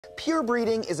Pure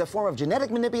breeding is a form of genetic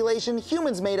manipulation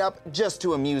humans made up just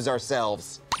to amuse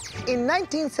ourselves. In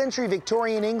 19th century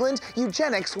Victorian England,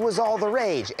 eugenics was all the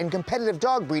rage, and competitive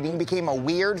dog breeding became a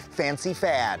weird, fancy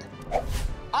fad.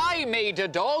 I made a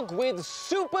dog with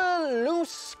super loose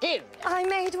skin. I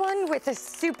made one with a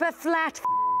super flat,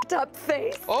 up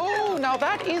face. Oh, now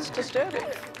that is disturbing.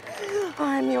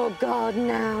 I'm your god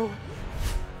now.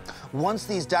 Once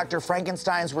these Dr.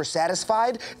 Frankensteins were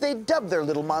satisfied, they dubbed their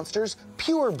little monsters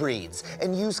pure-breeds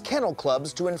and used kennel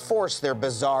clubs to enforce their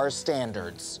bizarre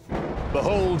standards.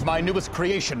 Behold my newest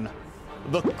creation,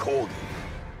 the Corgi.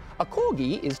 A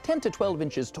Corgi is 10 to 12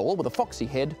 inches tall with a foxy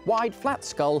head, wide, flat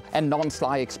skull, and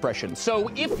non-sly expression.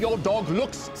 So if your dog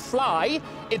looks sly,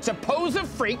 it's a poser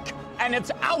freak, and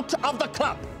it's out of the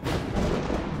club.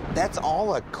 That's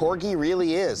all a Corgi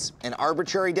really is, an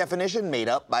arbitrary definition made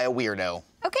up by a weirdo.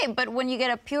 Okay, but when you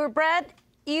get a purebred,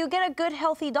 you get a good,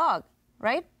 healthy dog,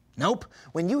 right? Nope.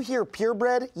 When you hear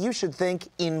purebred, you should think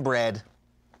inbred.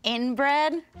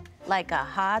 Inbred? Like a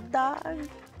hot dog?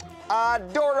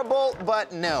 Adorable,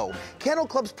 but no. Kennel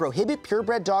clubs prohibit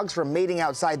purebred dogs from mating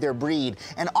outside their breed,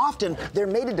 and often they're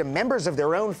mated to members of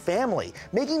their own family,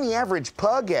 making the average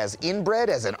pug as inbred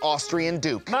as an Austrian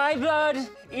duke. My blood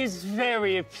is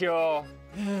very pure.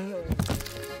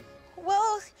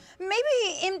 Well,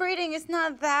 maybe inbreeding is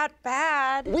not that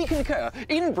bad. We concur.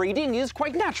 Inbreeding is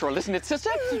quite natural, isn't it, sister?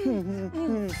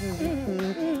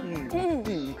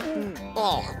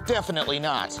 Oh, definitely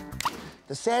not.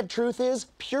 The sad truth is,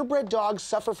 purebred dogs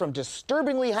suffer from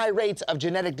disturbingly high rates of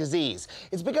genetic disease.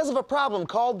 It's because of a problem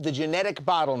called the genetic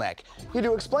bottleneck. Here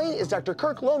to explain is Dr.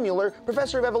 Kirk Lohmuller,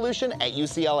 professor of evolution at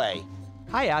UCLA.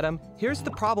 Hi, Adam. Here's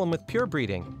the problem with pure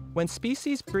breeding. When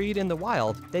species breed in the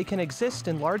wild, they can exist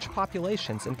in large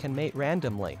populations and can mate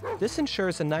randomly. This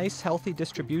ensures a nice, healthy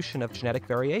distribution of genetic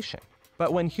variation.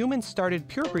 But when humans started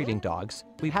pure breeding dogs,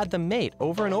 we had them mate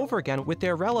over and over again with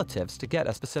their relatives to get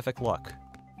a specific look.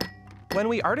 When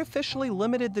we artificially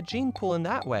limited the gene pool in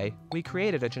that way, we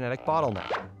created a genetic bottleneck.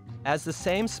 As the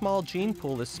same small gene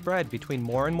pool is spread between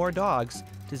more and more dogs,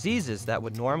 diseases that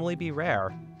would normally be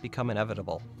rare become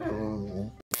inevitable.